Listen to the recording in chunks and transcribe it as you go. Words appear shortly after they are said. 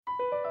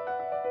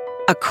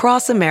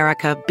Across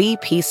America,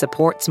 BP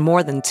supports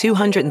more than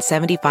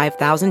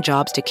 275,000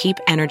 jobs to keep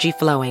energy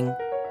flowing.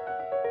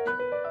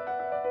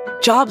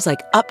 Jobs like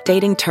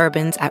updating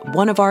turbines at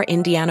one of our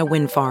Indiana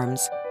wind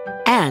farms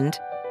and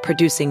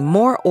producing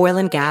more oil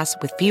and gas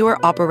with fewer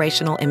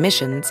operational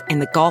emissions in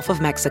the Gulf of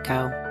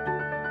Mexico.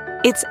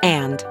 It's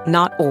and,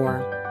 not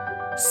or.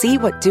 See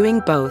what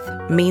doing both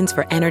means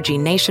for energy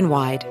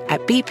nationwide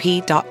at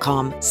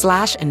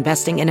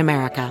bp.com/investing in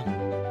America.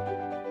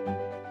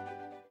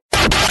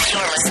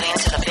 You're listening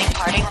to the Big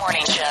Party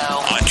Morning Show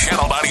on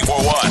Channel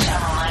 94.1.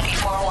 Channel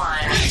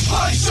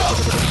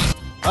 94.1.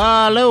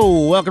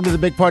 Hello, welcome to the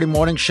Big Party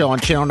Morning Show on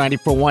Channel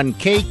 94.1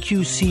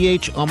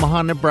 KQCH,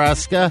 Omaha,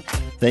 Nebraska.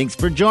 Thanks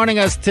for joining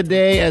us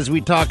today as we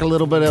talk a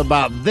little bit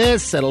about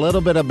this and a little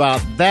bit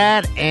about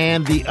that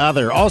and the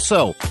other.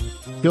 Also,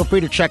 feel free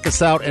to check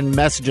us out and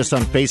message us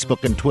on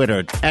Facebook and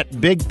Twitter at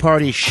Big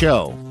Party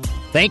Show.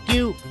 Thank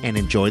you and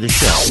enjoy the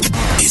show.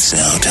 It's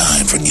now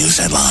time for news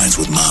headlines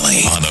with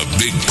Molly on the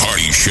Big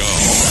Party Show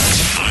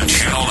on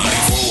Channel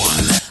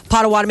 94.1.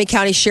 Pottawatomie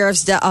County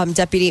Sheriff's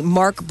Deputy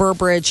Mark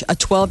Burbridge, a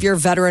 12-year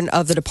veteran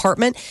of the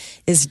department,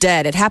 is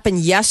dead. It happened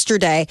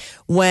yesterday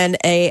when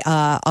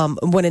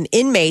an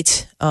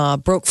inmate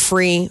broke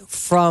free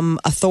from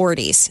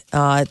authorities.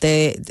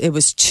 It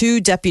was two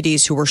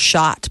deputies who were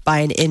shot by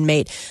an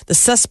inmate. The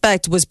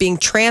suspect was being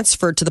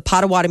transferred to the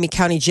Pottawatomie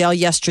County Jail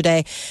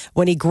yesterday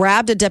when he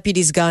grabbed a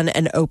deputy's gun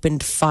and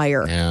opened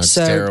fire. Yeah, it's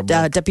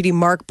terrible. Deputy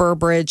Mark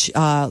Burbridge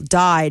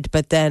died,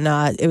 but then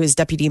it was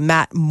Deputy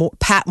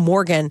Pat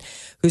Morgan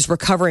who's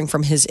recovering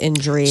from his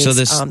injuries. So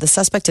the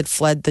suspect had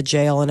fled the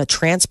jail in a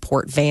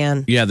transport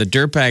van. Yeah, the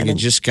dirtbag had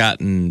just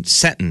gotten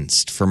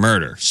sentenced for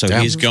murder. So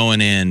he's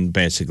going in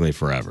basically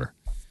forever.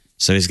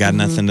 So he's got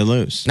nothing to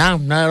lose. No,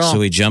 not at all.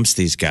 So he jumps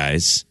these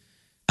guys.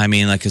 I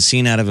mean, like a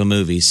scene out of a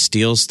movie,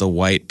 steals the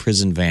white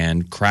prison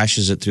van,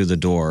 crashes it through the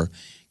door,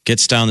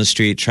 gets down the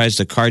street, tries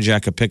to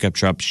carjack a pickup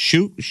truck,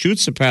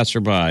 shoots a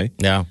passerby.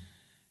 Yeah.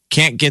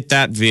 Can't get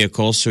that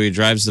vehicle, so he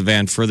drives the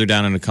van further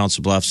down into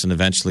Council Bluffs and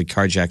eventually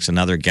carjacks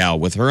another gal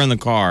with her in the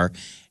car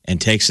and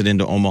takes it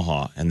into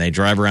Omaha. And they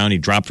drive around. He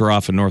dropped her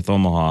off in North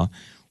Omaha.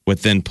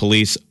 With then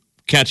police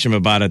catch him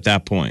about at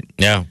that point.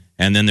 Yeah.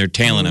 And then they're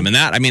tailing him. And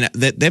that, I mean,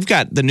 they've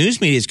got, the news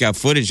media's got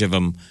footage of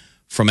him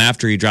from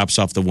after he drops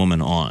off the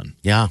woman on.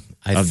 Yeah.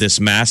 Of this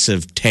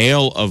massive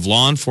tail of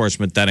law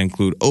enforcement that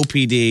include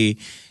OPD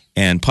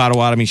and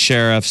Pottawatomie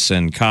sheriffs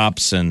and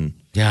cops and...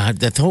 Yeah,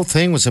 that whole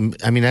thing was, I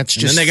mean, that's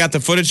just... And then they got the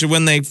footage of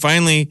when they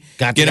finally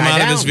get him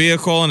out of his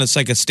vehicle, and it's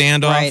like a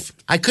standoff. Right.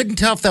 I couldn't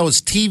tell if that was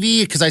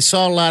TV, because I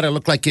saw a lot. It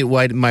looked like it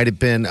might have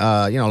been,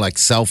 like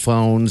cell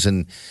phones,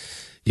 and,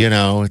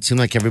 it seemed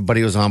like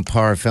everybody was on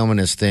par filming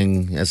this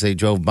thing as they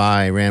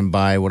ran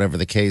by, whatever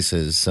the case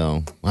is.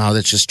 So, wow,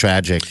 that's just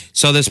tragic.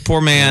 So this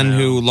poor man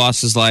who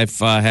lost his life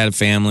had a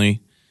family.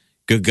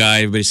 Good guy.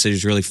 Everybody said he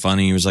was really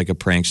funny. He was like a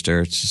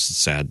prankster. It's just a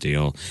sad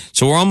deal.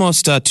 So we're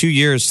almost 2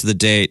 years to the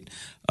date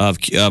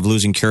of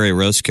losing Kerry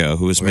Roscoe,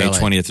 who was May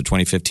 20th of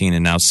 2015,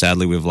 and now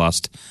sadly we've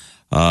lost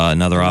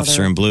another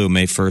officer in blue,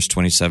 May 1st,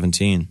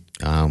 2017.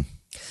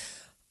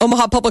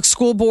 Omaha Public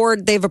School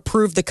Board, they've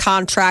approved the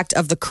contract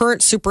of the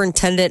current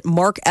superintendent,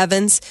 Mark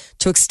Evans,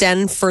 to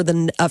extend for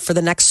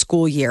the next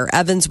school year.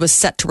 Evans was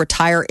set to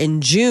retire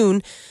in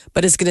June,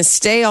 but is going to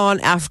stay on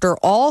after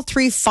all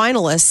three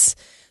finalists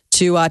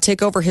to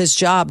take over his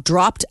job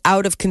dropped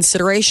out of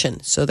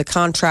consideration. So the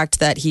contract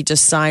that he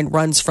just signed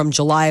runs from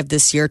July of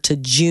this year to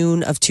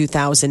June of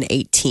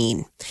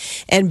 2018.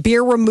 And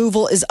beer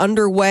removal is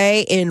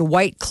underway in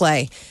White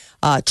Clay.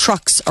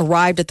 Trucks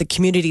arrived at the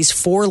community's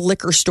 4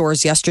 liquor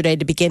stores yesterday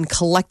to begin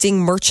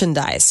collecting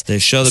merchandise. They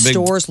show the big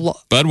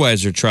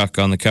Budweiser truck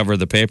on the cover of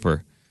the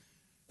paper,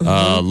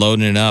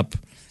 loading it up.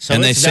 So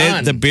and they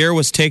say the beer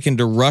was taken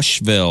to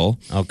Rushville,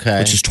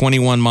 which is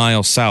 21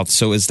 miles south.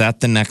 So is that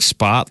the next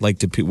spot? Like,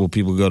 will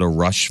people go to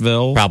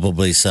Rushville?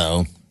 Probably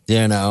so. It's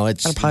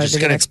that'll probably be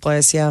the next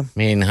place. Yeah. I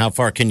mean, how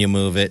far can you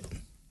move it?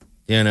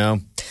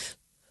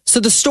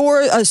 So the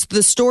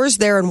stores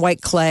there in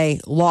White Clay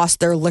lost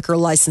their liquor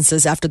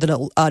licenses after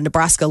the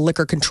Nebraska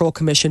Liquor Control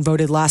Commission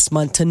voted last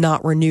month to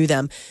not renew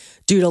them.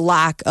 Due to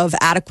lack of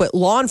adequate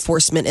law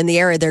enforcement in the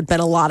area, there'd been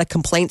a lot of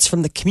complaints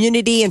from the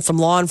community and from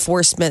law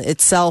enforcement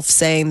itself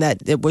saying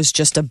that it was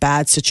just a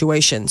bad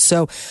situation.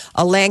 So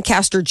a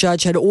Lancaster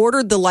judge had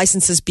ordered the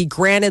licenses be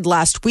granted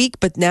last week,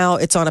 but now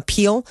it's on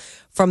appeal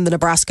from the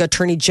Nebraska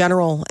Attorney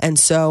General. And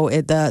so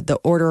the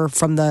order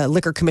from the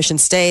Liquor Commission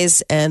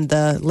stays and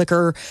the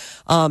liquor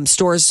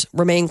stores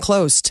remain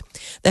closed.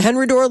 The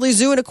Henry Doorly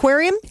Zoo and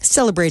Aquarium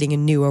celebrating a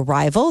new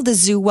arrival. The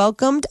zoo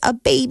welcomed a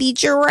baby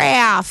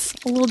giraffe,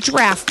 a little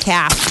giraffe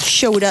calf,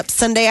 showed up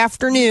Sunday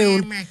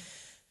afternoon.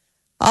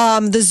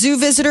 The zoo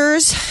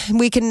visitors,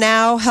 we can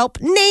now help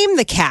name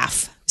the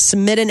calf.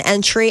 Submit an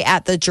entry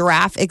at the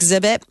giraffe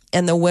exhibit,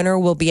 and the winner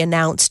will be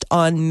announced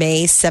on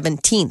May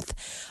 17th.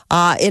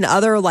 In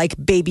other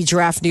baby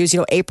giraffe news,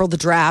 April the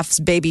giraffe's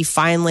baby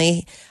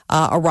finally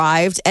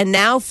arrived and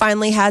now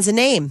finally has a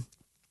name.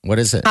 What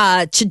is it?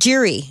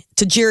 Tajiri.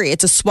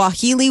 It's a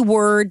Swahili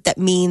word that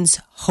means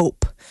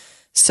hope.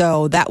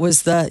 So that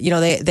was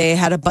they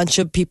had a bunch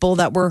of people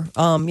that were,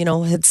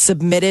 had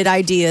submitted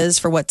ideas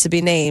for what to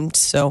be named.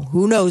 So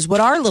who knows what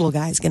our little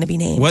guy is going to be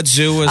named. What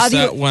zoo was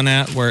that one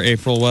at where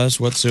April was?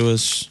 What zoo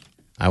is?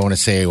 I want to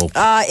say...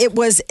 it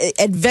was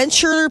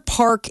Adventure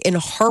Park in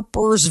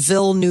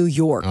Harpersville, New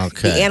York.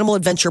 Okay. The Animal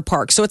Adventure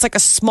Park. So it's like a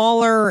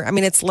smaller,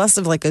 it's less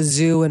of like a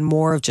zoo and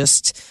more of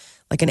just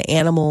like an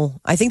animal.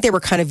 I think they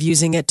were kind of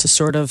using it to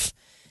sort of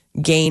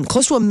gain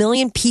close to 1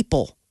 million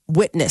people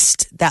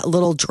witnessed that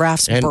little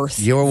giraffe's birth.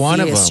 You were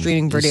one of them.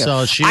 Streaming video. You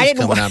saw shoes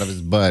coming out of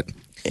his butt.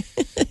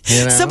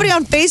 Somebody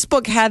on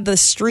Facebook had the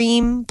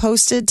stream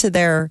posted to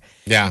their.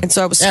 Yeah. And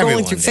so I was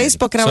scrolling through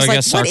Facebook and I was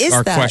like, what is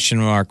our that? Our question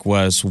mark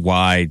was,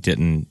 why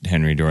didn't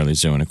Henry Dorley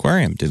Zoo and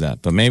Aquarium do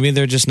that? But maybe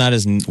they're just not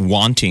as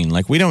wanting.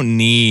 Like, we don't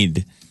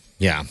need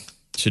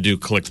to do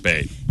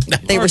clickbait.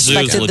 They Our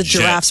respected zoo's the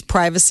giraffe's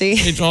privacy.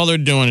 All they're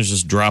doing is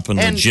just dropping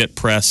legit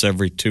press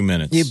every 2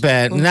 minutes. You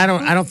bet. And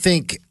I don't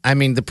think,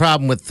 the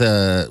problem with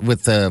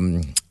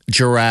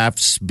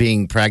giraffes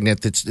being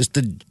pregnant, it's just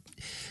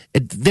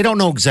they don't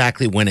know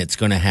exactly when it's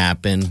going to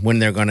happen, when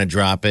they're going to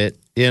drop it.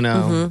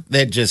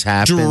 That just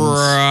happens.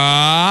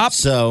 Drop.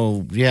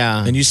 So,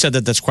 yeah. And you said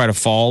that's quite a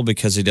fall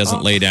because he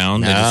doesn't lay down.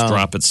 They just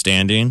drop it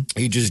standing.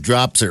 He just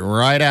drops it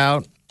right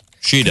out.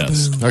 She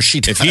does. Or she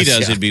does. If he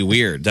does, it'd be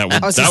weird. That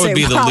would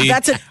be the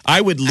lead.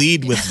 I would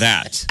lead with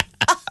that.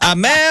 A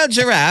male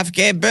giraffe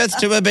gave birth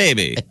to a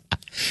baby.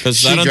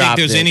 Because I don't think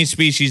there's any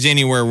species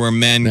anywhere where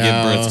men give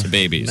birth to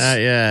babies. Not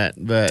yet.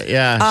 But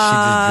yeah, she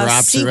just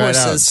drops it right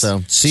out.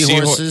 So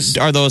seahorses.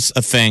 Are those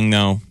a thing,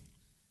 though?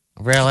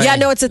 Really? Yeah,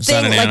 no, it's a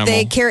thing. Like animal?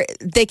 they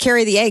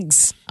carry the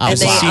eggs.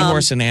 Is a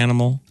seahorse an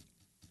animal?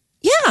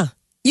 Yeah.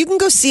 You can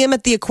go see them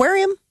at the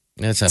aquarium.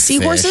 That's a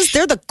Seahorses, fish.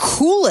 they're the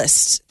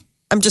coolest.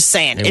 I'm just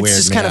saying, it's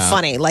just kind of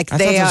funny. Like I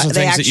thought those were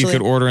things that you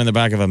could order in the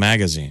back of a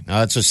magazine. Oh,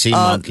 that's what sea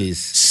monkeys.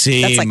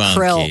 Sea that's like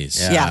monkeys.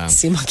 Krill. Yeah,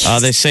 sea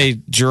monkeys. They say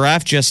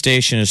giraffe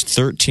gestation is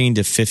 13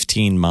 to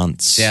 15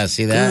 months. Yeah,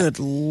 see that? Good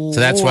Lord. So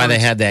that's why they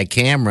had that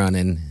cam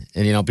running.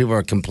 And, people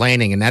were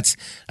complaining. And that's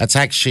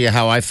actually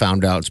how I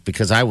found out. It's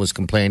because I was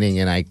complaining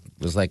and I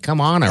was like,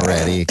 come on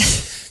already.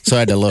 So I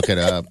had to look it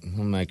up.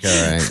 I'm like,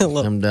 all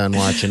right, I'm done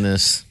watching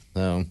this.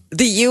 So.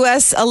 The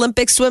U.S.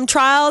 Olympic swim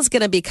trial is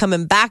going to be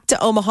coming back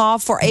to Omaha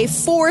for a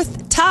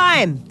fourth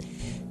time.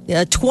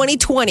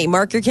 2020,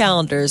 mark your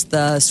calendars.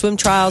 The swim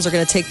trials are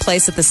going to take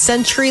place at the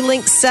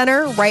CenturyLink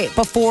Center right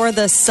before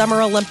the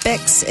Summer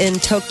Olympics in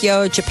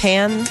Tokyo,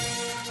 Japan.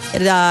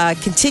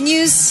 It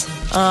continues.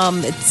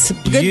 It's a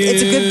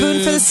good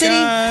boon for the city. You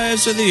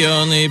guys are the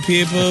only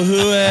people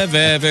who have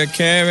ever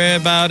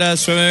cared about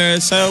us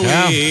swimmers, so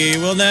we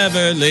will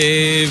never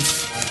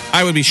leave.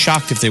 I would be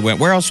shocked if they went.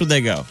 Where else would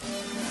they go?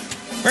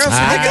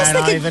 I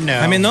don't even know.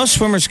 I mean, those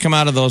swimmers come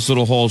out of those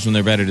little holes when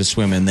they're ready to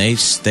swim, and they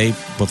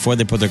before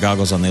they put their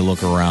goggles on, they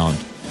look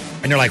around.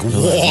 And they're like,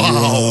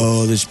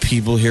 whoa, there's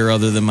people here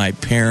other than my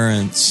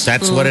parents.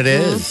 That's what it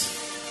is.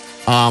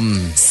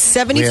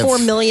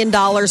 $74 million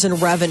in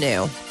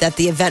revenue that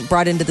the event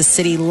brought into the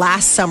city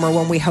last summer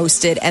when we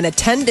hosted, and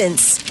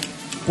attendance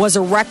was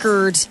a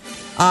record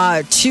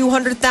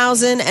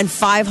 200,000 and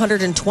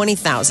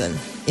 520,000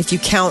 if you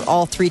count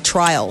all three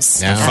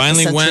trials. Yeah. I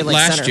finally went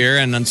last Center. year,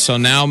 and so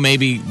now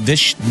maybe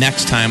this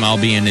next time I'll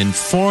be an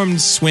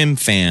informed swim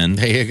fan.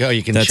 There you go.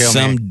 You can that show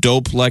some me.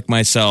 dope like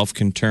myself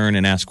can turn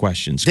and ask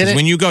questions. Because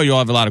when you go, you'll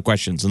have a lot of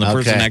questions, and the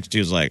person next to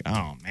you is like,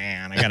 "Oh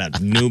man, I got a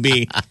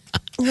newbie,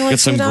 Like, get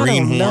some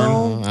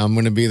greenhorn." I'm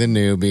going to be the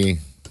newbie.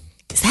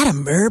 Is that a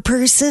mer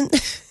person?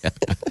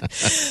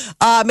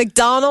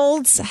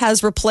 McDonald's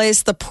has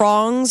replaced the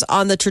prongs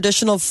on the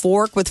traditional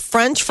fork with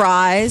French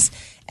fries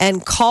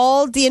and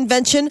called the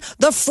invention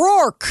the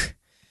Frork.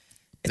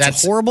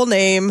 It's a horrible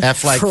name.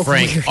 F like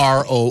Frank,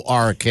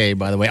 R-O-R-K,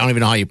 by the way. I don't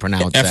even know how you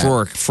pronounce that.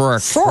 Fork.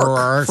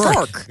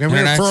 Give me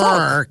a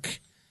fork.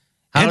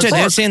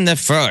 Introducing the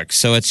fork.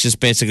 So it's just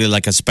basically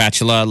like a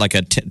spatula, like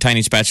a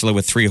tiny spatula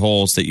with 3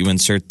 holes that you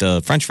insert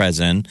the French fries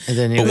in.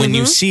 But when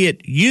you see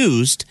it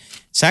used,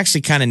 it's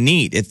actually kind of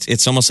neat.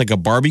 It's almost like a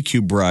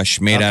barbecue brush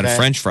made out of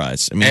French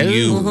fries. I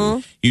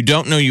mean, you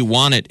don't know you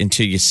want it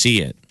until you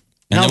see it.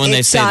 And then when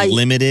they say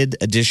limited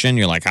edition,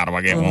 you're like, how do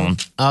I get one?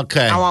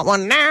 Okay. I want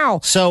one now.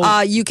 So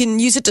you can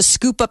use it to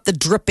scoop up the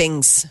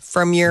drippings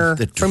from your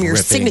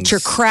signature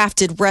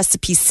crafted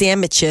recipe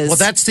sandwiches. Well,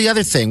 that's the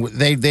other thing.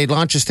 They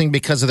launched this thing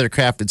because of their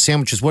crafted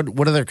sandwiches. What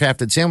are their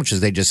crafted sandwiches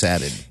they just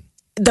added?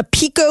 The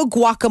pico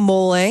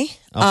guacamole,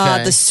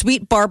 the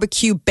sweet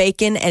barbecue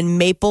bacon, and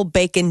maple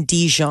bacon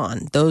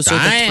Dijon. Those are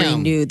the 3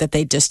 new that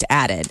they just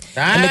added.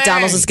 And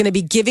McDonald's is going to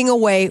be giving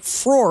away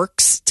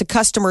forks to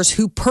customers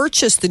who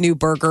purchase the new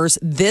burgers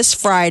this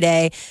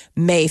Friday,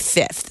 May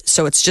 5th.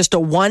 So it's just a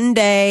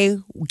 1-day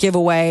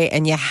giveaway,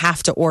 and you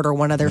have to order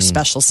one of their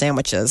special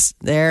sandwiches.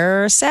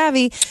 They're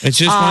savvy. It's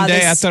just 1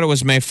 day? I thought it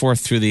was May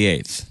 4th through the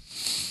 8th.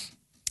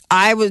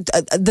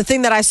 The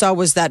thing that I saw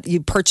was that you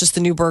purchased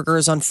the new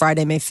burgers on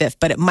Friday, May 5th,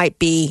 but it might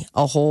be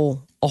a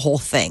whole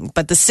thing.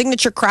 But the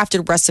signature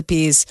crafted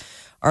recipes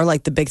are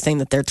like the big thing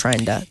that they're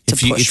trying to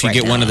push If you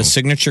get one of the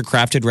signature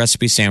crafted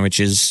recipe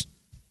sandwiches,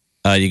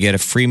 you get a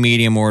free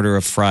medium order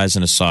of fries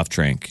and a soft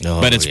drink.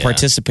 But it's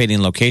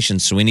participating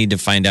locations, so we need to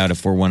find out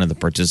if we're one of the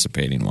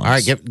participating ones. All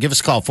right, give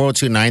us a call,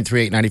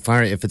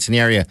 402-938-9500 if it's in the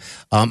area.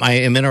 I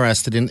am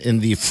interested in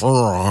the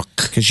fork.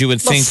 Because you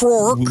would think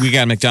we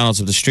got McDonald's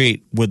up the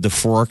street. Would the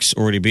forks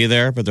already be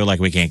there? But they're like,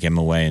 we can't give them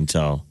away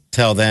until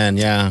then,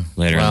 yeah.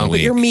 Later in the week. But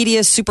your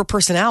media super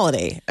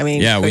personality. I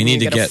mean, yeah, we need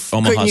to get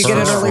Omaha. Couldn't you get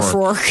an early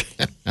fork?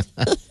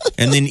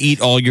 And then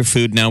eat all your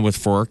food now with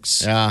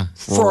forks. Yeah,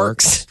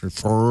 Forks.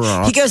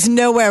 Fork. He goes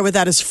nowhere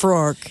without his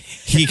fork.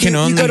 He can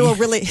only you go to a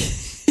really.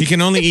 He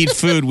can only eat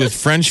food with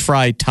French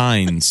fry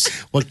tines.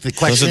 Well, the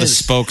question Those are the is,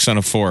 spokes on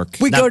a fork.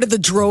 We go to the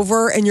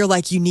drover, and you're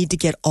like, you need to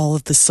get all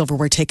of the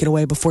silverware taken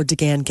away before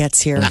DeGan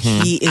gets here.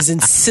 He is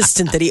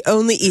insistent that he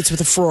only eats with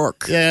a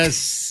fork.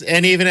 yes,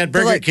 and even at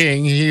Burger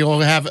King,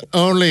 he'll have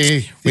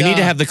only. We need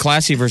to have the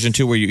classy version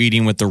too, where you're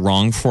eating with the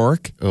wrong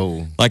fork.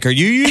 Oh, Like, are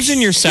you using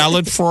your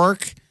salad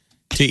fork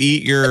to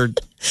eat your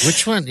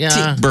which one?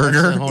 Yeah,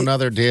 burger? That's a whole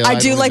nother deal. I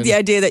do like the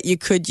idea that you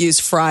could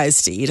use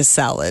fries to eat a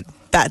salad.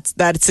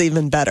 That's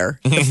even better.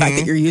 The fact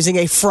that you're using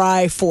a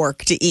fry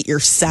fork to eat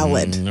your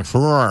salad.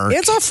 Fork.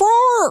 It's a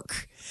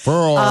fork.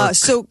 Fork.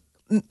 So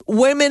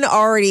women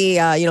already,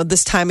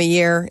 this time of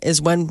year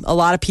is when a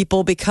lot of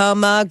people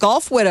become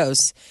golf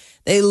widows.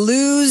 They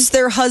lose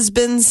their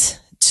husbands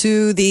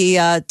to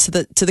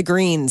the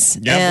greens.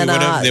 Yeah,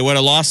 and, they would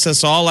have lost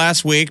us all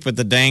last week, but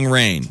the dang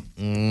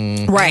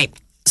rain. Right.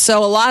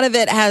 So a lot of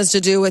it has to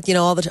do with,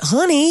 all the,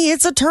 honey,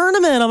 it's a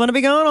tournament. I'm going to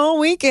be gone all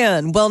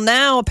weekend. Well,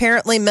 now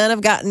apparently men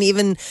have gotten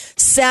even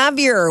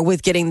savvier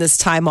with getting this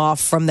time off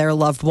from their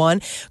loved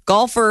one.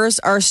 Golfers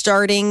are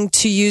starting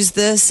to use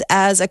this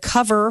as a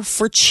cover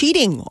for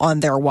cheating on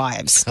their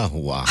wives. Oh,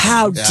 wow.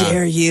 How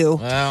dare you?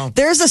 Well.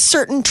 There's a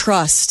certain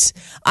trust.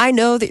 I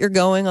know that you're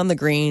going on the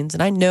greens,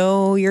 and I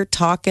know you're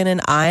talking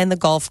and eyeing the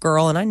golf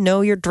girl, and I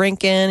know you're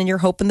drinking and you're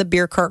hoping the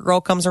beer cart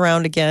girl comes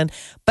around again.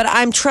 But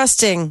I'm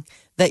trusting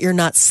that you're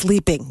not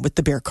sleeping with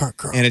the beer cart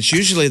girl. And it's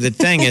usually the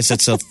thing is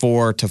it's a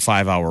 4 to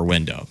 5 hour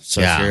window. So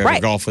if you're at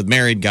a golf with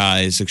married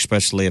guys,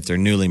 especially if they're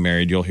newly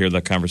married, you'll hear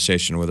the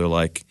conversation where they're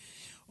like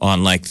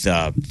on like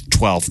the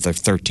 12th or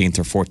 13th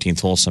or 14th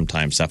hole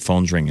sometimes that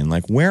phone's ringing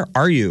like, where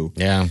are you?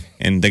 Yeah.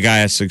 And the guy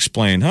has to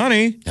explain,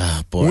 honey,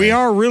 we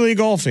are really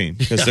golfing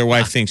because their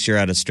wife thinks you're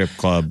at a strip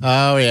club.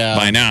 Oh, yeah.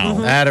 By now.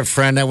 I had a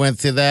friend that went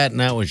through that,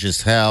 and that was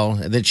just hell.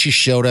 And then she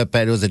showed up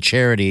at, it was a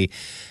charity.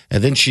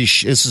 And then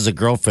this is a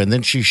girlfriend.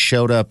 Then she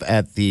showed up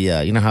at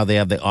the, you know how they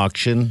have the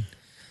auction?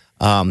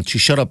 She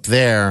showed up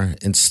there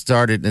and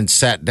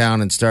sat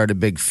down and started a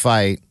big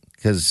fight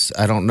because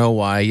I don't know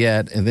why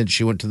yet. And then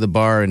she went to the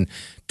bar and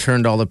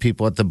turned all the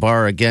people at the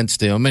bar against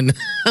him. And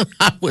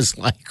I was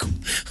like,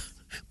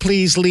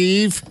 please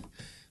leave.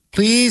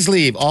 Please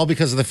leave. All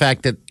because of the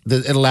fact that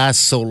it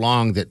lasts so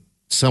long that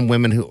some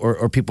women who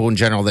or people in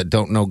general that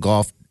don't know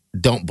golf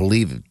don't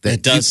believe it. That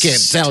it does you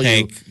can't tell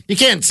you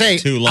can't say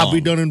too long. I'll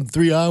be done in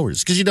 3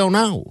 hours because you don't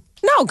know.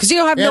 No, because you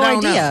don't have no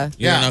idea.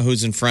 You don't know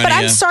who's in front But of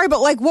you. I'm sorry,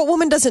 but like what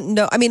woman doesn't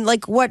know? I mean,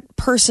 like what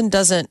person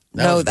doesn't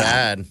know that?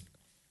 Bad.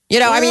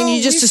 I mean,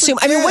 you just we assume.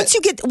 I mean,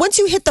 once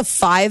you hit the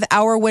 5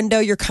 hour window,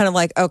 you're kind of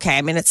like, okay.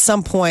 I mean, at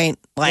some point,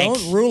 like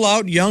don't rule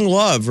out young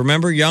love.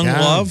 Remember young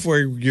love,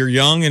 where you're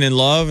young and in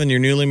love and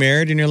you're newly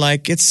married and you're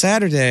like, it's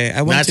Saturday.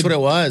 That's what it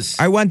was.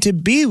 I want to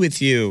be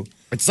with you.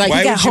 It's like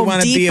why you would got you Home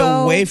want to be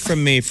Depot. away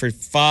from me for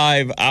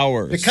 5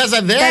 hours? Because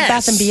of this. Bed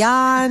Bath and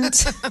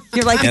Beyond.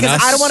 You're like,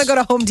 because I don't want to go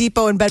to Home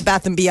Depot and Bed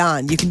Bath and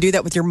Beyond. You can do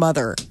that with your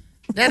mother.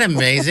 Isn't that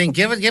amazing?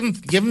 Give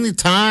him the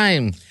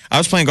time. I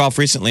was playing golf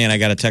recently and I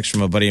got a text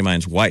from a buddy of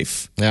mine's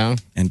wife. Yeah.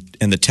 And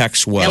the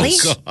text was, Really?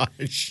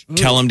 Gosh.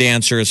 tell him to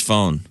answer his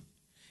phone.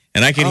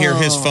 And I could hear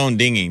his phone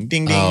dinging,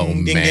 ding, ding, Oh,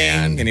 ding,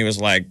 man. ding. And he was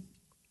like,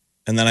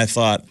 and then I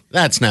thought,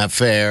 That's not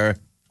fair.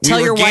 Tell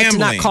were your wife to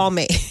not gambling. call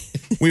me.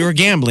 we were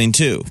gambling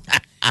too.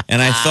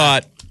 And I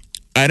thought,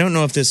 I don't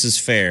know if this is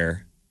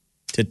fair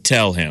to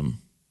tell him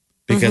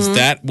because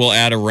that will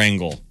add a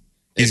wrangle.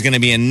 He's going to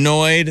be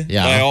annoyed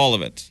by all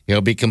of it.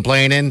 He'll be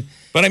complaining.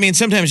 But I mean,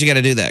 sometimes you got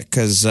to do that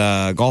because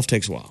golf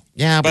takes a while.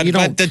 Yeah, but you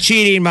don't. But the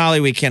cheating, Molly,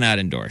 we cannot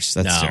endorse.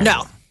 That's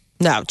terrible.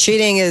 No.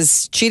 Cheating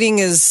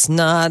is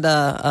not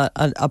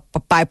a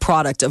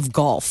byproduct of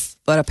golf.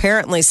 But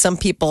apparently, some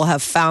people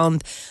have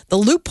found the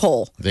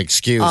loophole. The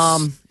excuse.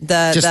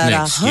 Just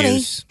an honey.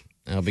 excuse.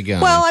 I'll be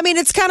gone. Well, I mean,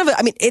 it's kind of.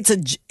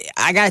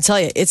 I gotta tell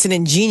you, it's an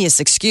ingenious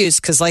excuse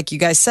because, like you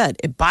guys said,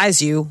 it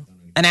buys you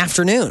an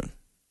afternoon.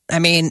 I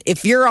mean,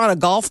 if you're on a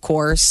golf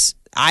course,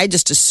 I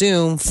just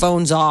assume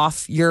phone's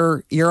off,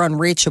 you're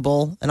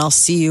unreachable, and I'll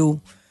see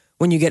you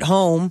when you get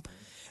home.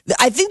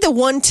 I think the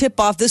one tip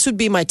off, this would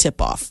be my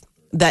tip off,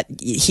 that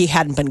he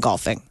hadn't been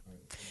golfing.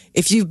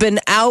 If you've been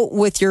out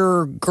with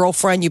your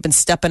girlfriend, you've been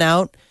stepping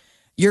out,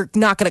 you're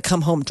not going to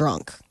come home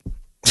drunk.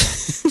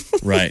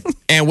 Right.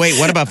 And wait,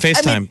 what about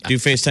FaceTime? Do you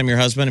FaceTime your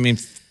husband? I mean,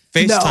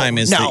 FaceTime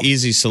is no. the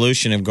easy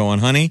solution of going,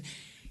 honey,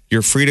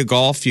 you're free to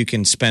golf. You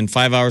can spend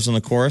 5 hours on the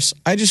course.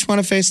 I just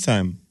want to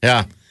FaceTime.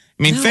 yeah.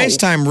 I mean,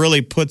 FaceTime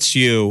really puts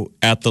you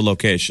at the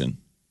location.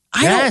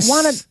 I don't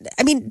want to.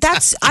 I mean,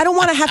 I don't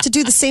want to have to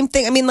do the same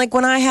thing. I mean, like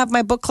when I have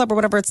my book club or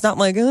whatever, it's not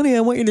like, honey,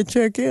 I want you to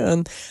check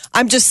in.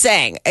 I'm just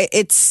saying,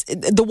 it's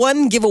the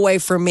one giveaway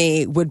for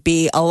me would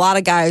be a lot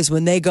of guys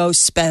when they go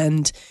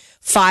spend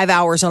 5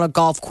 hours on a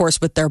golf course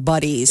with their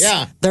buddies.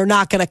 Yeah. They're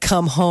not going to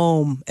come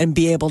home and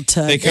be able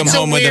to. They come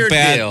home with a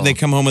bad. Deal. They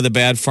come home with a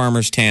bad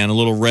farmer's tan, a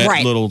little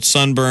red, little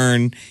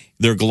sunburn.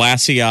 They're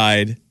glassy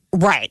eyed.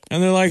 Right.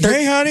 And they're like,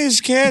 hey, honey,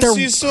 can't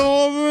see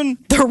Sullivan.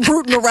 They're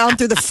rooting around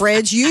through the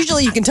fridge.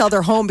 Usually you can tell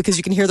they're home because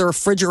you can hear the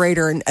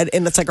refrigerator and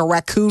it's like a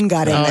raccoon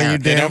got in there. You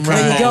damn right.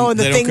 And you go and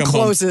the thing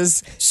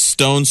closes.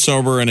 Stone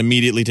sober and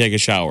immediately take a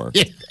shower.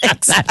 Yeah.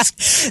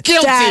 Exactly.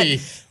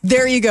 Guilty.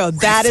 There you go.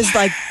 That is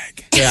like,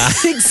 yeah,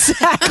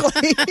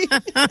 exactly.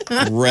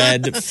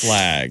 Red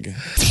flag.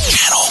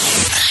 Channel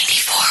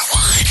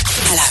 94.1.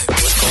 Hello.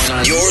 What's going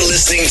on? You're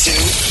listening to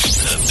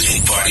the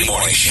Big Party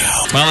Morning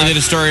Show. Molly did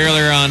a story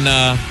earlier on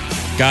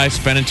guys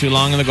spending too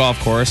long on the golf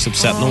course,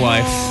 upsetting the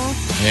wife.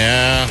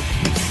 Yeah.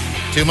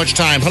 Too much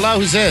time. Hello,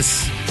 who's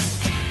this?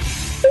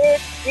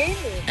 It's Jamie.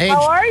 Hey,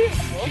 how are you?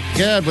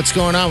 Good. What's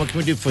going on? What can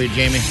we do for you,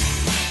 Jamie?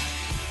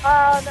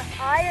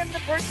 I am the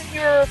person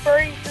you were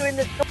referring to in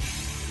the story.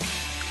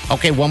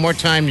 Okay, one more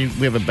time. We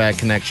have a bad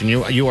connection.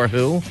 You are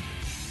who?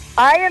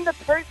 I am the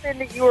person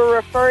that you were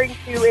referring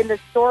to in the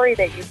story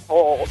that you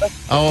told.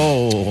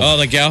 Oh,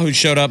 the gal who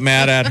showed up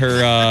mad at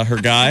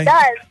her guy?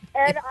 Yes,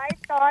 and I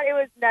thought it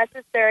was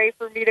necessary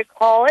for me to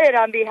call in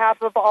on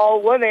behalf of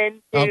all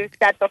women to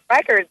set the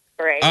record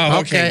straight. Oh,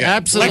 okay,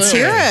 absolutely. Let's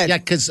hear it. Yeah,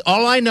 because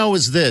all I know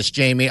is this,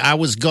 Jamie. I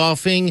was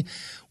golfing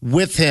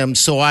with him,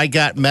 so I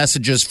got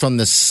messages from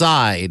the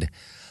side.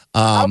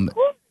 Of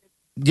course.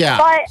 Yeah,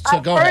 But so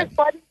go ahead.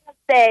 let me just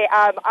say,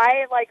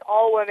 I, like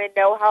all women,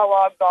 know how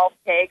long golf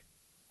takes.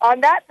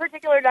 On that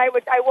particular night,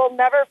 which I will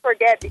never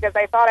forget because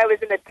I thought I was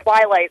in the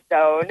Twilight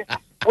Zone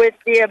with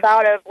the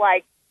amount of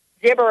like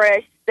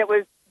gibberish that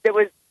was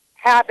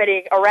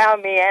happening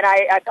around me, and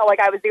I felt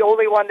like I was the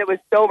only one that was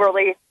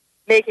soberly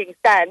making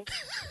sense.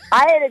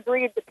 I had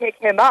agreed to pick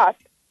him up,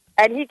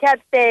 and he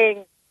kept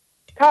saying,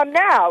 come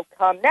now,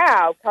 come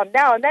now, come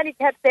now, and then he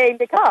kept saying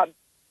to come.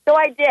 So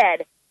I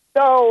did.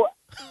 So,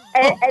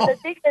 and the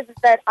thing is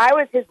that I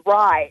was his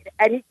ride,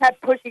 and he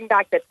kept pushing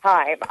back the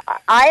time.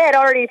 I had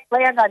already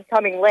planned on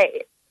coming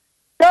late.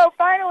 So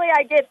finally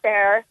I get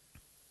there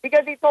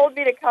because he told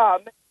me to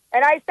come,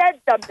 and I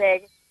said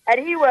something, and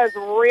he was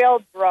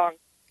real drunk.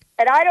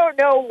 And I don't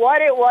know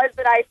what it was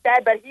that I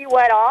said, but he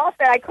went off,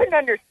 and I couldn't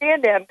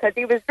understand him because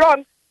he was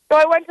drunk. So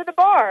I went to the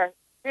bar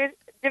to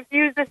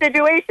diffuse the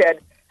situation.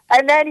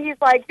 And then he's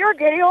like, you're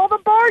getting all the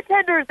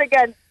bartenders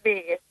against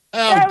me.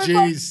 Oh,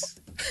 jeez.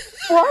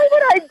 Why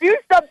would I do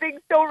something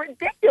so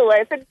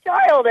ridiculous and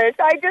childish?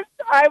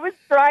 I was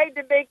trying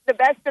to make the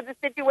best of the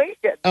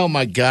situation. Oh,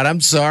 my God.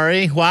 I'm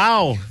sorry.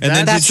 Wow. And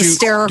then That's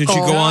hysterical. Did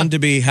you go on to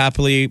be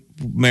happily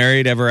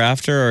married ever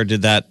after, or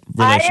did that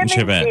relationship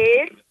I am end?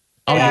 engaged,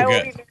 and I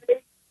will be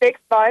married 6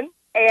 months.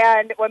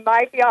 And when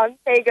my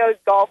fiance goes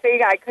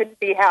golfing, I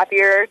couldn't be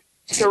happier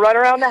to run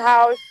around the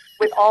house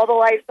with all the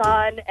lights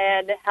on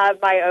and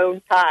have my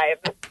own time,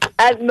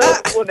 as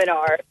most women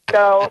are.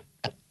 So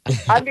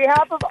on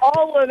behalf of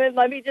all women,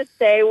 let me just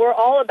say we're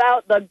all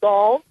about the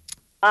golf.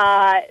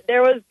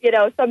 There was,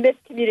 some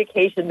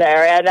miscommunication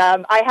there, and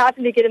I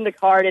happened to get in the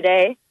car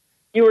today.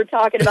 You were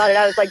talking about it.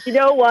 I was like, you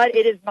know what?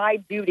 It is my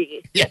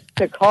duty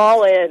to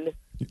call in.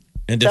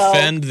 And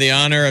defend the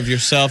honor of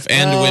yourself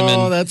and women.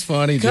 Oh, that's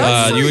funny.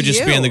 You would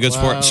just be in the good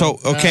sport. So,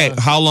 okay,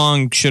 how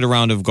long should a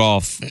round of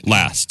golf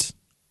last,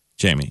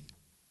 Jamie?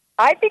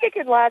 I think it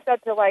can last up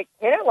to can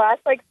it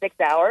last 6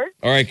 hours?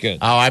 All right, good.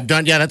 Oh, I've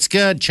done. Yeah, that's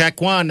good. Check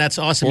one. That's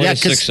awesome. 4 to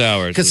 6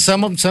 hours. Because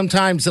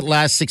sometimes it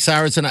lasts 6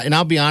 hours, and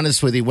I'll be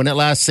honest with you, when it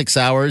lasts 6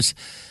 hours,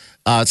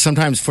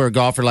 sometimes for a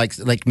golfer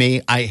like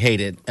me, I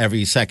hate it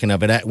every second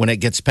of it. When it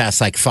gets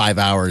past 5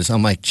 hours,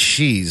 I'm like,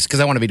 geez, because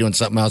I want to be doing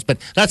something else. But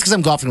that's because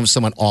I'm golfing with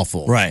someone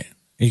awful. Right.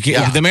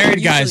 The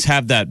married guys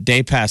have that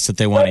day pass that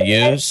they want to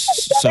use.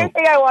 The other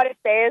thing I want to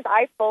say is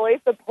I fully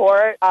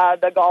support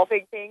the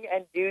golfing thing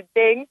and dude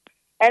thing.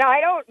 And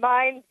I don't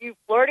mind you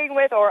flirting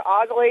with or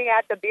ogling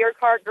at the beer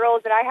cart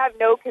girls, and I have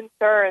no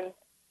concerns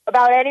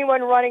about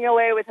anyone running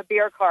away with a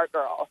beer cart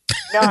girl.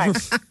 None.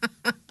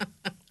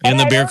 In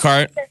the beer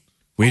cart?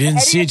 We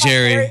didn't see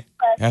Jerry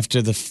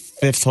after the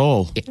 5th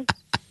hole.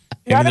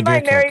 None of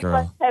my married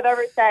friends have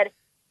ever said,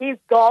 he's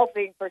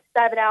golfing for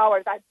 7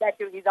 hours. I bet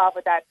you he's off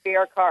with that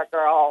beer cart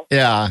girl.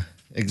 Yeah.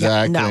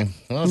 Exactly. No.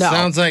 Well, it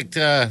sounds like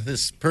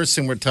this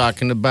person we're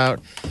talking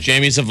about.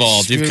 Jamie's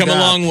evolved. You've come a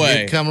long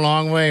way. You've come a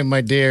long way, my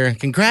dear.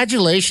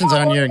 Congratulations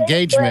on your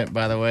engagement,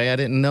 by the way. I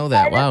didn't know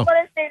that. Wow. I just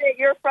want to say that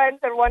your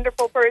friend's a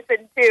wonderful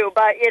person, too.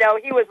 But,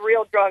 he was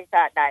real drunk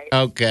that night.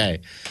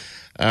 Okay.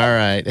 All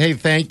right. Hey,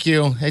 thank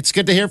you. It's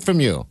good to hear from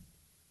you.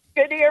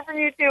 Good to hear from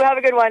you, too. Have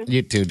a good one.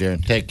 You too, dear.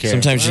 Take care.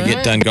 Sometimes you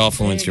get done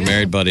golfing with your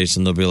married buddies,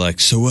 and they'll be like,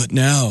 so what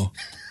now?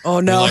 Oh,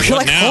 no. You're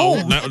like,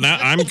 what now? Now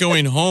I'm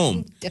going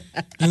home.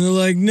 And they're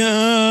like,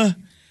 nah,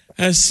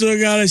 I still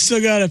got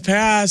to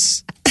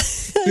pass.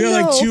 We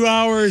got like 2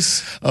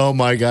 hours. Oh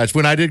my gosh.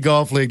 When I did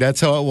golf league,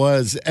 that's how it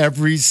was.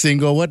 Every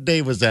single, what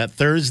day was that?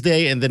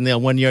 Thursday. And then the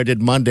 1 year I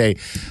did Monday.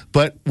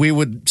 But we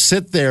would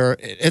sit there.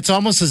 It's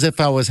almost as if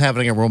I was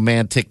having a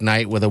romantic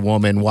night with a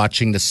woman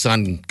watching the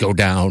sun go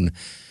down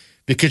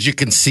because you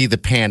can see the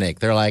panic.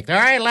 They're like, all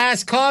right,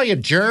 last call, you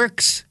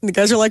jerks. And the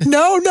guys are like,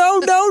 no.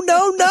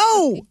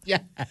 Yeah.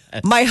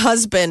 My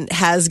husband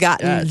has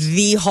gotten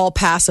the hall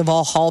pass of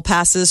all hall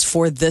passes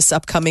for this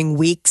upcoming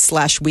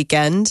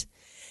week/weekend.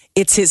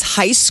 It's his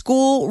high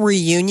school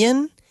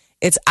reunion.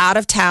 It's out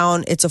of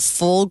town. It's a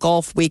full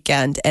golf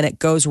weekend, and it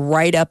goes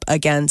right up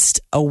against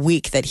a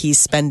week that he's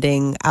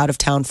spending out of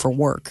town for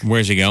work.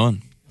 Where's he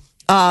going?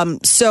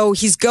 So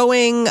he's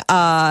going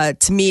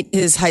to meet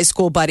his high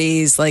school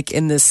buddies, like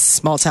in this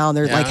small town.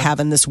 They're like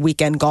having this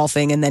weekend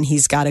golfing, and then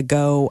he's got to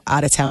go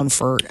out of town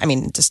for,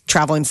 just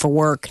traveling for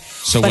work.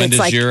 So when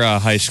does your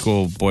high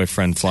school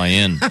boyfriend fly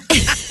in?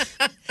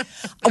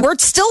 We're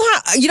still,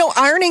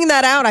 ironing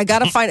that out. I got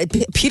to find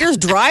it. Peter's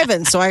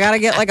driving, so I got to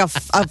get like a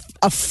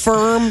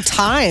firm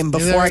time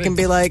before I can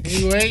be like,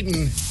 he's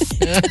waiting.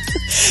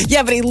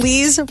 Yeah, but he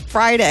leaves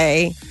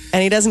Friday.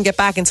 And he doesn't get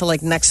back until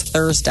like next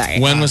Thursday.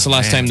 When was the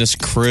last time this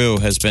crew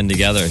has been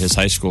together, his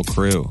high school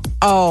crew?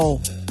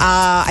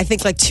 I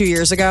think like 2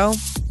 years ago.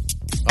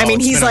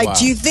 He's like,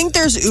 do you think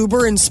there's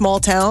Uber in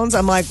small towns?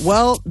 I'm like,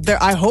 well,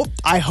 I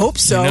hope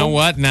so. You know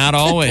what? Not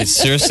always.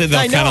 Seriously,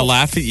 they'll kind of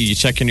laugh at you. You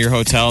check into your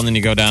hotel and then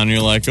you go down and you're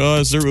like, oh,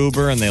 is there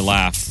Uber? And they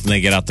laugh. And they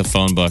get out the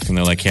phone book and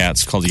they're like, yeah,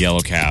 it's called a yellow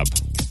cab.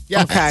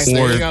 Yeah, okay.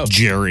 Or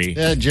Jerry.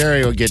 Yeah,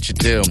 Jerry will get you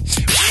too.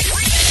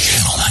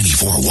 Channel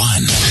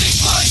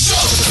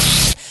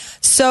 94.1.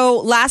 So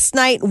last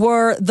night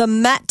was the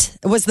Met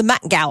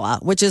Gala,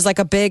 which is like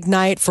a big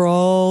night for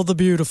all the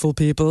beautiful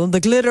people,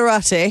 the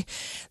glitterati.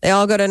 They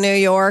all go to New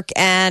York,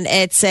 and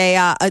it's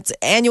it's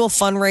annual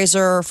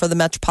fundraiser for the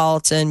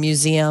Metropolitan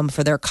Museum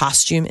for their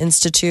Costume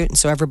Institute. And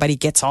so everybody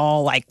gets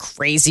all like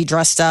crazy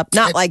dressed up,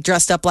 not like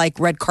dressed up like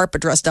red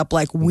carpet, dressed up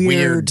like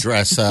weird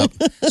dress up.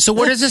 So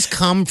where does this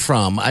come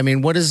from?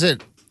 What is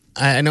it?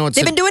 I know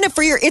they've been doing it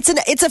for years. It's a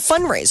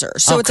fundraiser.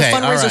 So it's a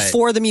fundraiser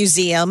for the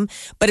museum,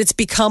 but it's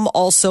become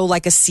also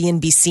like a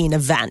CNBC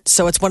event.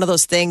 So it's one of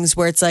those things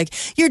where it's like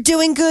you're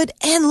doing good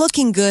and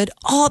looking good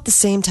all at the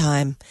same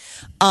time.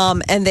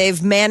 And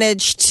they've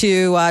managed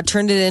to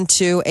turn it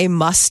into a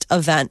must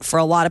event for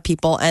a lot of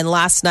people. And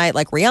last night,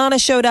 like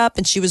Rihanna showed up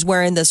and she was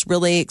wearing this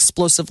really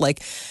explosive,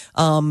 like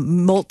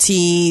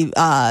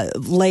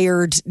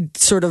multi-layered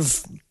sort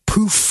of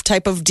poof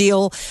type of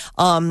deal.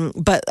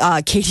 But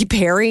Katy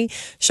Perry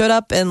showed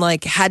up in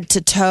like head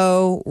to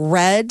toe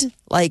red,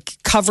 like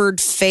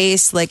covered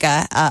face, like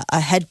a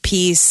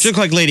headpiece. She looked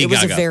like Lady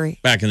Gaga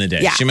back in the day.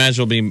 Yeah. She might as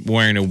well be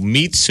wearing a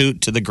meat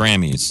suit to the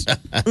Grammys.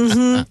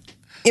 Mm-hmm.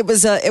 It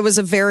was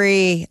a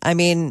very,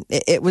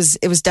 it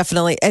was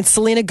definitely, and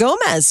Selena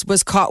Gomez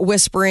was caught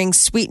whispering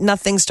sweet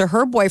nothings to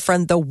her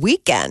boyfriend The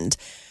Weeknd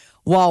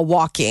while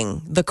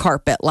walking the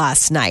carpet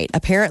last night.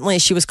 Apparently,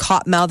 she was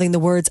caught mouthing the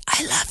words,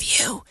 I love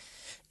you,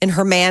 in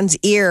her man's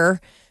ear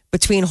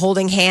between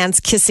holding hands,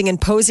 kissing, and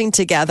posing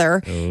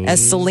together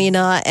as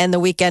Selena and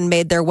The Weeknd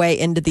made their way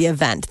into the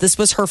event. This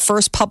was her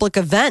first public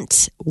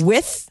event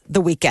with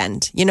The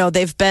Weeknd.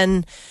 They've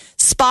been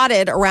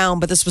spotted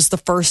around, but this was the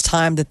first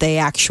time that they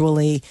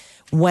actually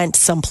went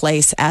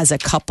someplace as a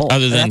couple.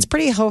 Other than that's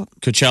pretty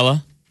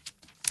Coachella?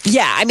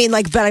 Yeah,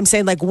 but I'm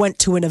saying like went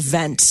to an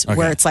event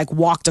where it's like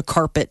walked a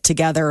carpet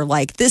together,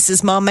 like this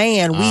is my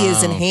man, we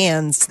is in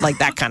hands, like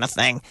that kind of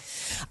thing.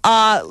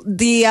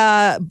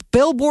 The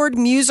Billboard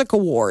Music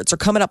Awards are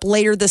coming up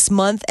later this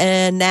month,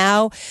 and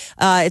now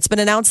it's been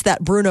announced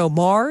that Bruno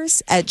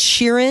Mars, Ed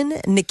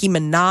Sheeran, Nicki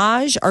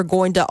Minaj are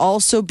going to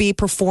also be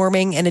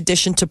performing in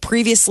addition to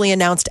previously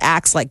announced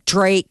acts like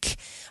Drake,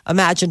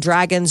 Imagine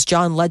Dragons,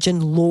 John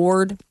Legend,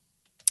 Lorde.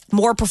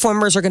 More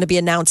performers are going to be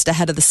announced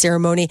ahead of the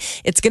ceremony.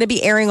 It's going to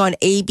be airing on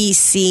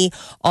ABC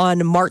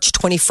on March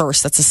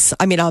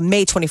 21st. On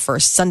May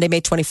 21st, Sunday, May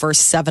 21st,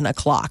 7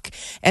 o'clock.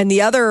 And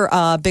the other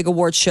big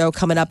award show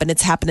coming up, and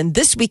it's happening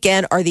this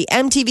weekend, are the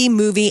MTV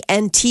Movie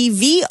and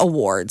TV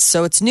Awards.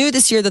 So it's new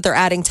this year that they're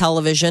adding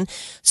television.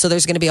 So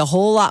there's going to be a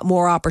whole lot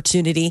more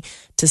opportunity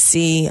to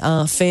see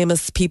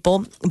famous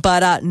people.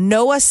 But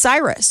Noah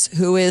Cyrus,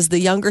 who is the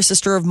younger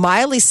sister of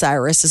Miley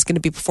Cyrus, is going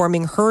to be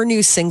performing her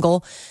new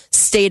single,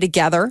 Stay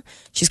Together.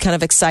 She's kind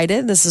of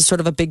excited. This is sort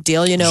of a big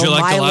deal. Did you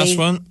like Miley, the last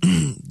one?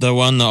 The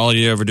one that All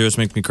You Ever Do Is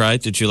Make Me Cry?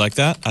 Did you like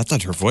that? I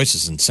thought her voice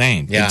is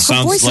insane. Yeah. It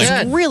sounds her voice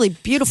like is really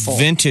beautiful.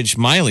 Vintage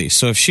Miley.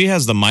 So if she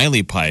has the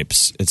Miley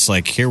pipes, it's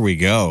like, here we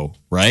go,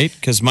 right?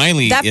 Because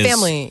Miley is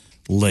family,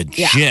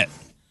 legit. Yeah.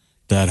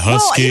 That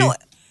husky. Well,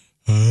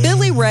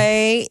 Billy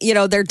Ray,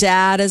 their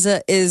dad is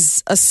a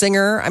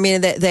singer.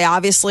 They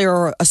obviously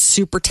are a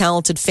super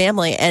talented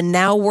family. And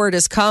now word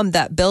has come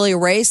that Billy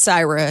Ray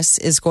Cyrus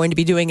is going to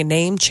be doing a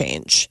name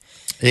change.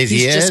 He's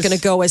just going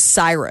to go as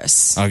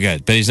Cyrus. Oh,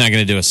 good. But he's not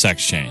going to do a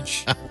sex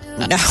change.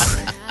 No.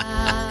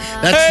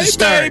 That's the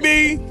start.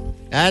 Baby.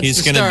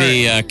 He's going to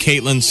be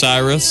Caitlin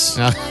Cyrus.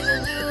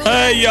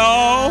 Hey,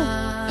 y'all.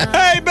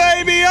 Hey,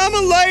 baby, I'm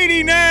a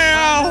lady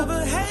now.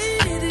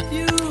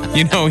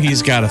 you know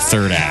he's got a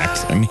third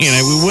act. I mean,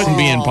 it wouldn't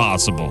be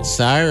impossible.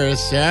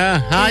 Cyrus, yeah.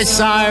 Hi,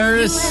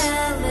 Cyrus.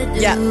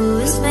 Yeah.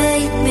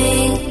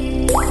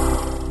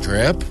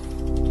 Drip.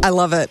 I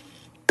love it.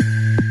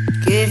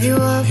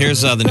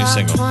 Here's the new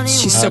single.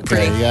 She's so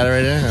pretty. You got it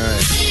right there? All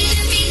right.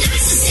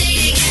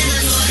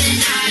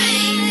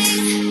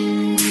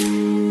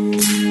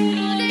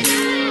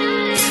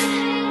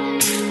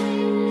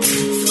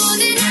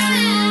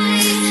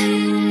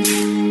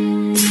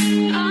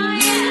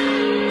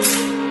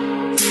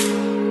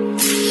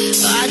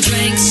 I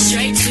drank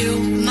straight to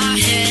my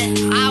head.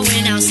 I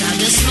went outside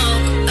to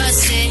smoke a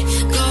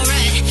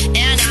cigarette,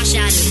 and I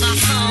shattered my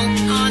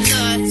phone on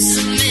the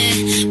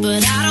cement.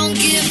 But I don't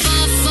give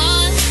a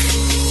fuck.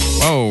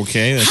 Oh,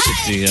 okay. That's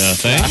the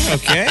thing.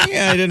 Okay.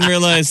 I didn't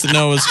realize that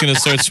Noah was going to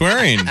start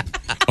swearing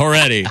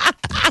already.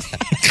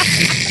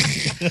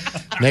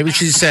 Maybe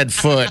she said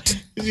foot.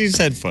 She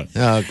said foot.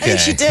 Okay.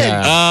 She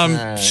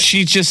did.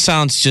 She just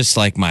sounds just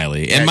like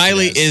Miley. And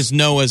Miley is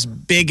Noah's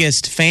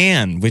biggest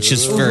fan, which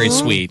is very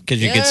sweet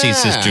because you could see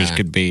sisters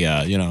could be,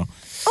 Oh,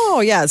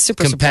 yeah. It's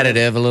super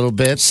competitive a little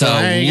bit. So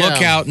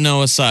look out,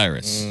 Noah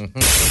Cyrus.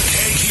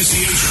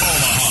 KQCH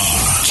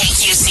Omaha.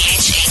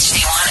 KQCH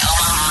HD1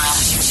 Omaha.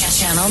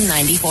 Channel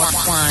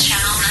 94.1.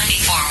 Channel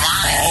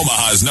 94.1.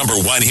 Omaha's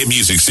 #1 hit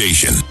music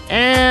station.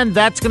 And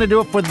that's going to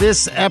do it for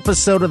this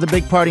episode of the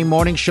Big Party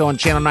Morning Show on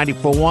Channel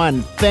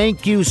 94.1.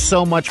 Thank you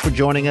so much for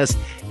joining us.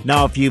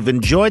 Now, if you've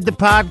enjoyed the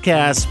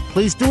podcast,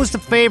 please do us a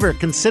favor.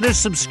 Consider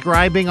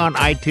subscribing on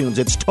iTunes.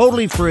 It's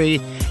totally free,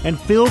 and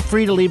feel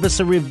free to leave us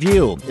a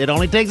review. It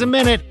only takes a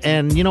minute,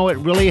 and, it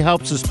really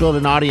helps us build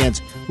an audience,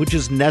 which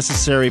is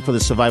necessary for the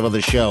survival of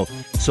the show.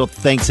 So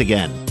thanks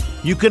again.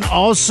 You can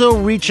also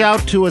reach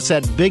out to us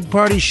at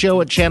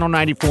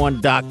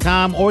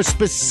bigpartyshow@channel941.com, or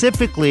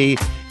specifically,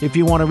 if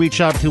you want to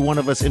reach out to one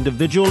of us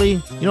individually,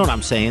 you know what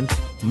I'm saying,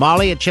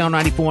 Molly at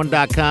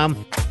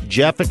channel941.com,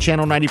 Jeff at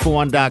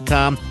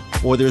channel941.com,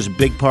 or there's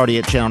Big Party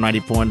at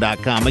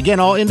channel941.com. Again,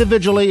 all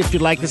individually. If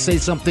you'd like to say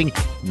something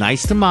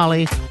nice to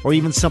Molly or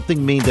even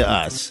something mean to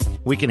us,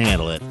 we can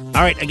handle it.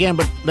 All right, again,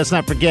 but let's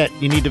not forget,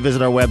 you need to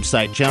visit our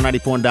website,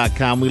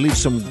 channel941.com. We leave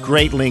some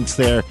great links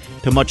there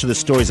to much of the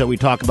stories that we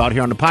talk about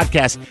here on the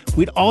podcast.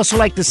 We'd also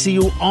like to see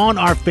you on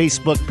our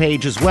Facebook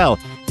page as well.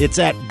 It's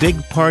at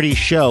Big Party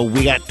Show.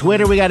 We got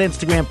Twitter, we got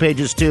Instagram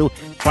pages too.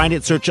 Find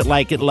it, search it,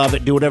 like it, love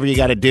it, do whatever you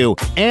got to do.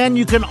 And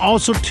you can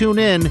also tune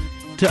in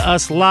to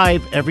us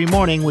live every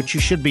morning, which you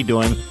should be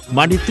doing,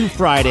 Monday through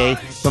Friday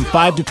from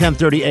 5 to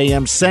 10:30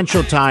 a.m.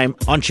 Central Time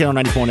on Channel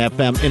 94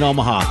 FM in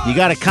Omaha. You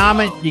got a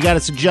comment, you got a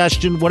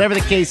suggestion, whatever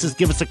the case is,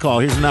 give us a call.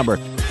 Here's the number,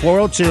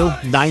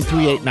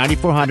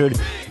 402-938-9400.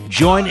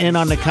 Join in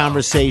on the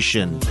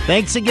conversation.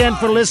 Thanks again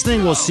for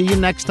listening. We'll see you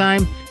next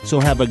time. So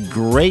have a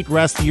great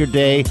rest of your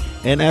day.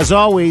 And as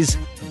always,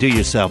 do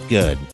yourself good.